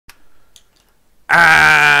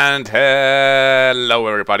And hello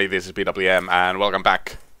everybody, this is BWM and welcome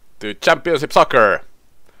back to Championship Soccer.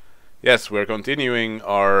 Yes, we're continuing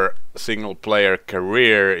our single player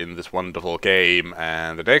career in this wonderful game,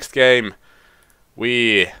 and the next game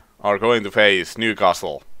we are going to face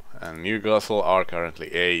Newcastle. And Newcastle are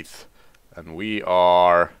currently 8th and we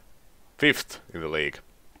are 5th in the league.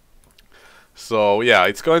 So yeah,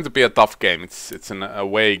 it's going to be a tough game. It's an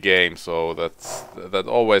away game, so that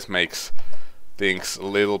always makes things a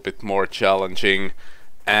little bit more challenging.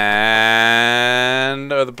 And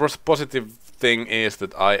the positive thing is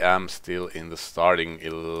that I am still in the starting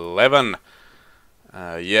 11.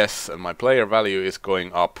 Yes, and my player value is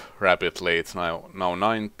going up rapidly. It's now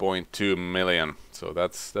 9.2 million, so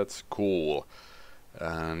that's cool.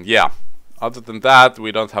 And yeah, other than that,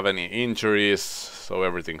 we don't have any injuries, so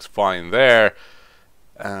everything's fine there.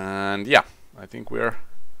 And yeah, I think we're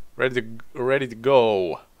ready to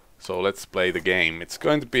go. So let's play the game. It's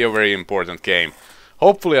going to be a very important game.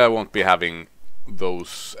 Hopefully I won't be having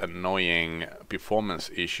those annoying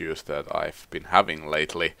performance issues that I've been having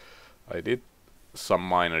lately. I did some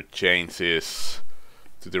minor changes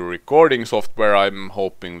to the recording software. I'm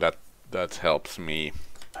hoping that helps me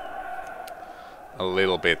a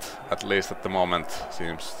little bit. At least at the moment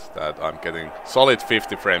seems that I'm getting solid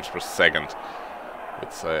 50 frames per second,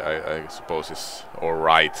 which I suppose is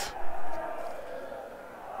alright.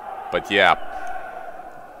 But yeah,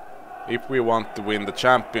 if we want to win the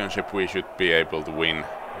championship, we should be able to win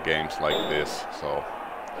games like this. So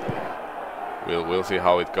we'll see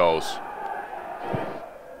how it goes.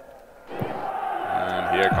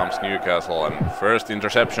 And here comes Newcastle, and first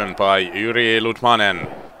interception by Yuri Ludmanen,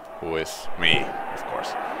 who is me, of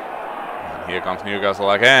course. And here comes Newcastle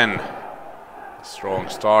again. A strong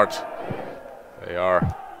start. They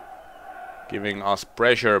are giving us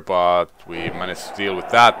pressure, but we managed to deal with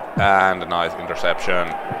that, and a nice interception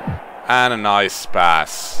and a nice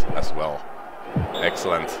pass as well.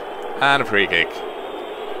 Excellent. And a free kick,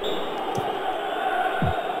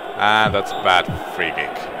 and that's a bad free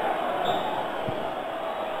kick.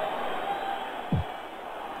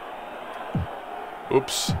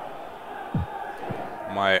 Oops,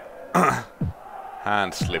 my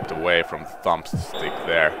hand slipped away from the thumbstick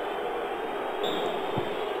there.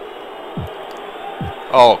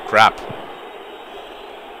 Oh crap.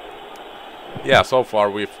 Yeah, so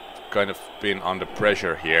far we've kind of been under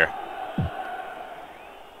pressure here.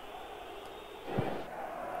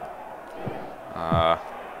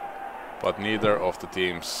 But neither of the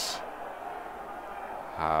teams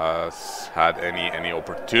has had any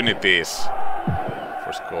opportunities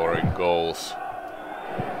for scoring goals.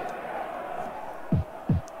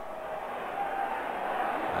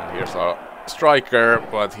 And here's our striker,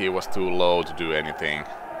 but he was too low to do anything.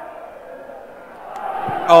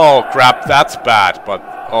 Oh crap, that's bad, but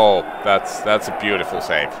oh, that's a beautiful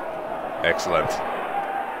save. Excellent.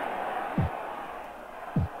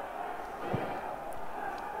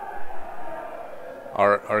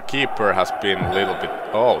 Our keeper has been a little bit...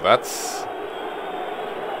 Oh, that's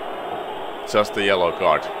just a yellow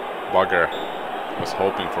card. Bugger. Was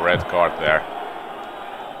hoping for red card there.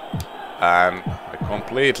 And I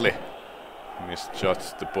completely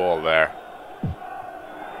misjudged the ball there.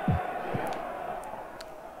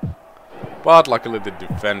 But luckily the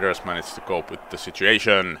defenders managed to cope with the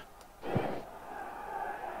situation.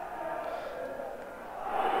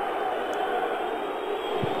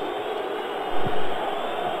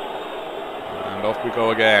 And off we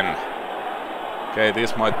go again. Okay,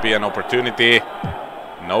 this might be an opportunity.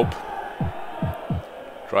 Nope.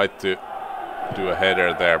 Tried to do a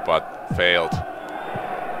header there, but failed.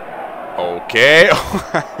 Okay.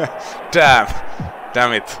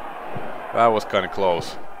 Damn it. That was kind of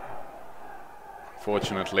close.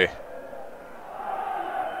 Fortunately,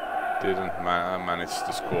 didn't manage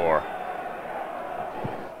to score.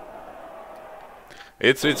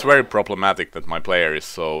 It's very problematic that my player is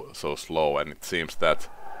so slow, and it seems that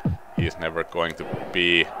he's never going to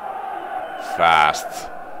be fast.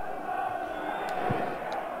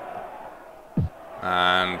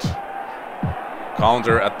 And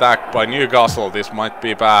counter attack by Newcastle. This might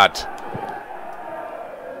be bad.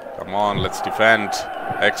 Come on, let's defend.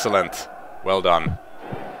 Excellent. Well done.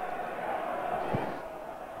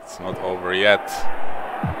 It's not over yet.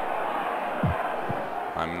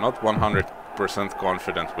 I'm not 100%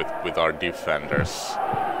 confident with our defenders.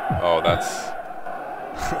 Oh, that's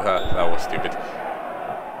that was stupid.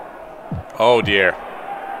 Oh dear.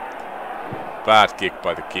 Bad kick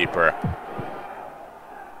by the keeper.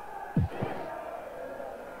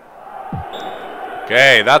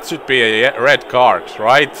 Okay, that should be a red card,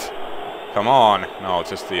 right? Come on. No,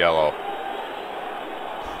 just the yellow.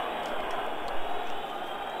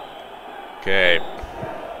 Okay.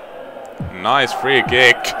 Nice free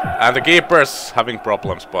kick. And the keeper's having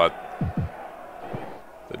problems, but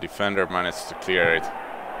the defender managed to clear it.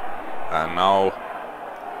 And now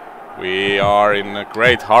we are in a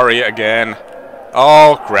great hurry again.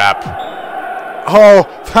 Oh crap. Oh,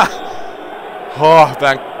 oh,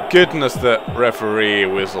 thank goodness the referee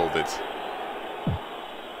whistled it.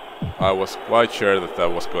 I was quite sure that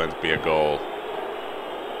that was going to be a goal.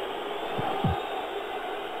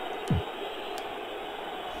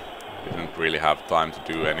 Didn't really have time to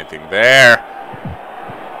do anything there.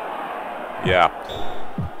 Yeah.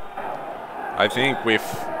 I think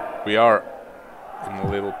we are in a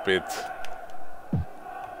little bit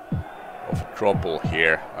of trouble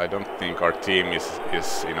here. I don't think our team is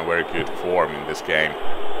in a very good form in this game.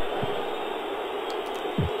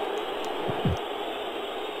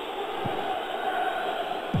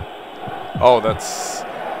 Oh, that's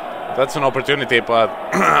an opportunity, but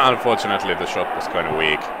unfortunately the shot was kind of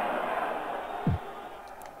weak.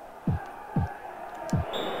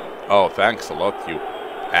 Oh, thanks a lot, you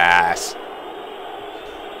ass.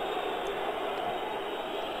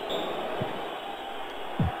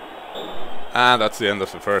 And that's the end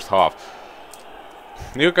of the first half.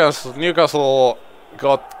 Newcastle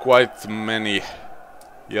got quite many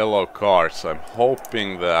yellow cards. I'm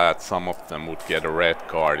hoping that some of them would get a red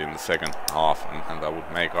card in the second half, and that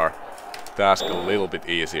would make our task a little bit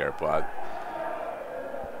easier, but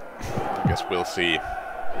I guess we'll see.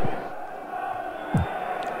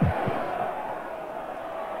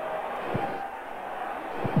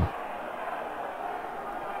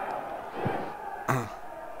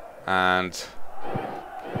 And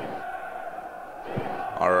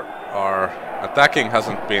our attacking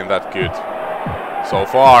hasn't been that good so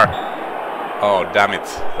far. Oh damn it!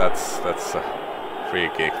 That's a free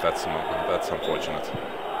kick. That's unfortunate.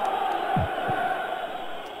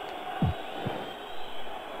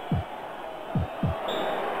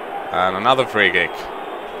 And another free kick.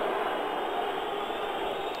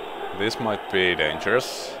 This might be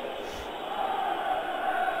dangerous.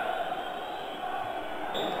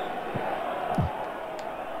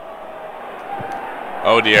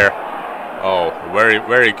 Oh dear. Oh,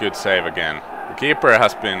 very good save again. The keeper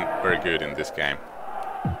has been very good in this game.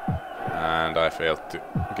 And I failed to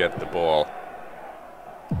get the ball.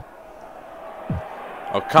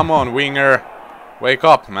 Oh, come on, winger. Wake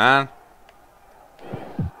up, man.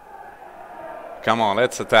 Come on,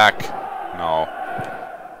 let's attack. No.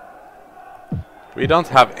 We don't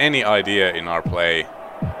have any idea in our play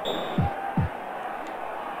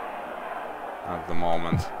at the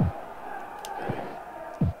moment.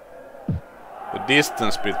 The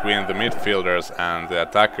distance between the midfielders and the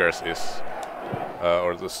attackers is,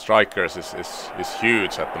 or the strikers is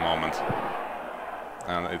huge at the moment,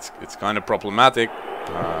 and it's kind of problematic.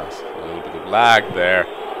 A little bit of lag there,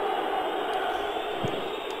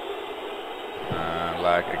 and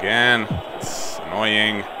lag again. It's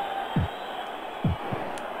annoying,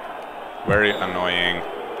 very annoying,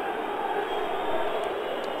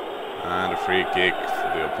 and a free kick for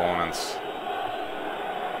the opponents.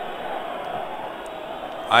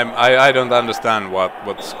 I don't understand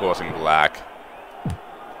what's causing the lag.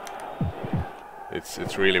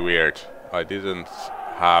 It's really weird. I didn't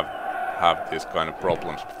have this kind of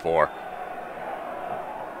problems before.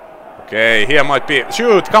 Okay, here might be.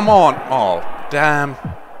 Shoot! Come on! Oh, damn!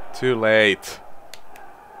 Too late.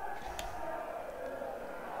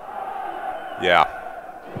 Yeah.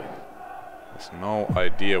 There's no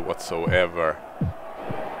idea whatsoever.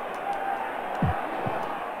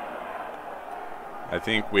 I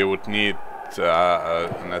think we would need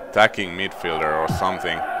an attacking midfielder or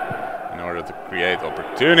something in order to create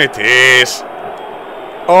opportunities.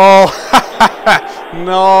 Oh,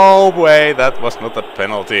 no way, that was not a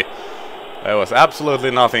penalty. There was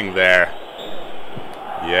absolutely nothing there.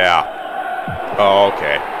 Yeah. Oh,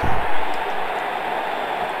 okay.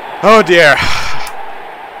 Oh dear.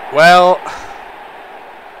 Well,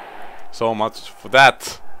 so much for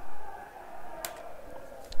that.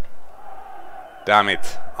 Damn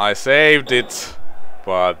it, I saved it,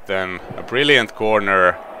 but then a brilliant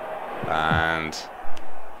corner, and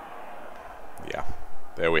yeah,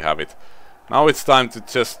 there we have it. Now it's time to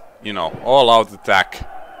just, you know, all out attack.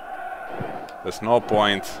 There's no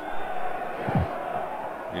point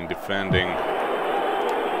in defending.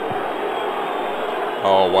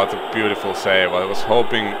 Oh, what a beautiful save. I was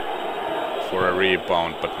hoping for a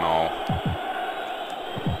rebound, but no.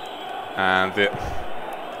 And the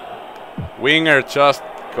winger just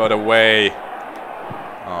got away.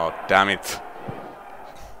 Oh, damn it.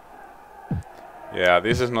 Yeah,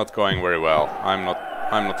 this is not going very well. I'm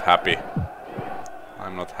not happy.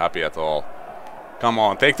 I'm not happy at all. Come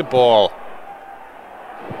on, take the ball.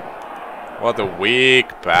 What a weak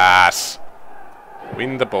pass.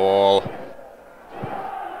 Win the ball.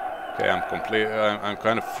 Okay, I'm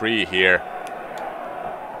kind of free here.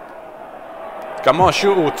 Come on,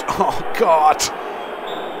 shoot! Oh God,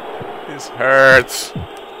 this hurts.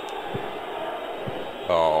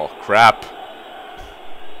 Oh crap!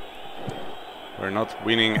 We're not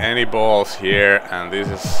winning any balls here, and this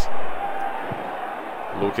is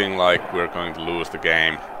looking like we're going to lose the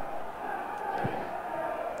game.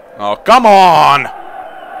 Oh, come on!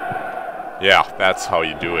 Yeah, that's how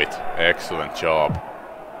you do it. Excellent job.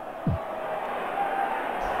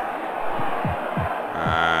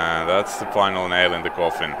 And that's the final nail in the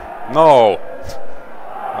coffin. No!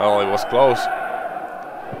 Well, it was close.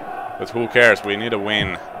 But who cares? We need a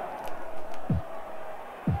win.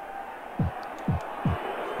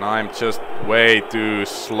 And I'm just way too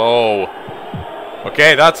slow.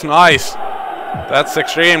 Okay, that's nice. That's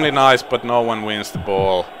extremely nice, but no one wins the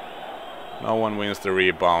ball. No one wins the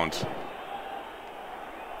rebound.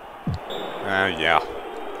 Yeah.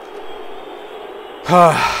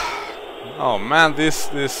 Oh man,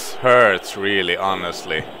 this hurts really,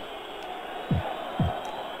 honestly.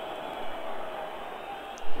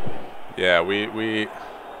 Yeah, we're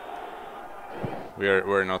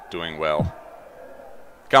not doing well.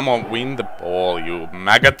 Come on, win the ball, you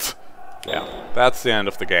maggot. Yeah, that's the end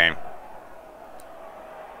of the game.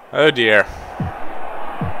 Oh dear.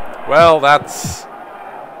 Well, that's...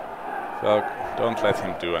 So, don't let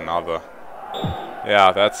him do another.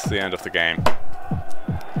 Yeah, that's the end of the game.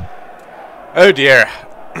 Oh dear.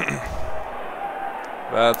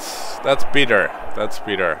 That's bitter. That's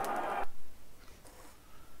bitter.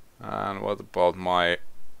 And what about my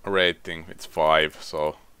rating? It's 5,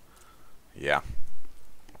 so... Yeah.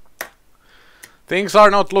 Things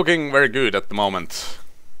are not looking very good at the moment.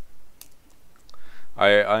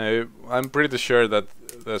 I'm pretty sure that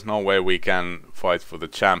there's no way we can fight for the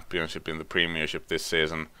championship in the Premiership this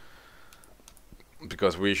season,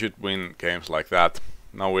 because we should win games like that.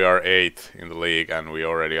 Now we are 8th in the league and we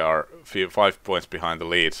already are 5 points behind the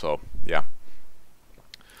lead, so yeah.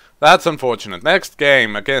 That's unfortunate. Next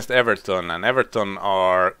game against Everton, and Everton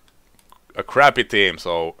are a crappy team,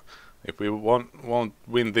 so if we won't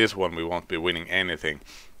win this one, we won't be winning anything.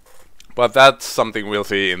 But that's something we'll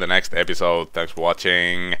see in the next episode. Thanks for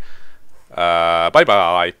watching. Bye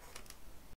bye.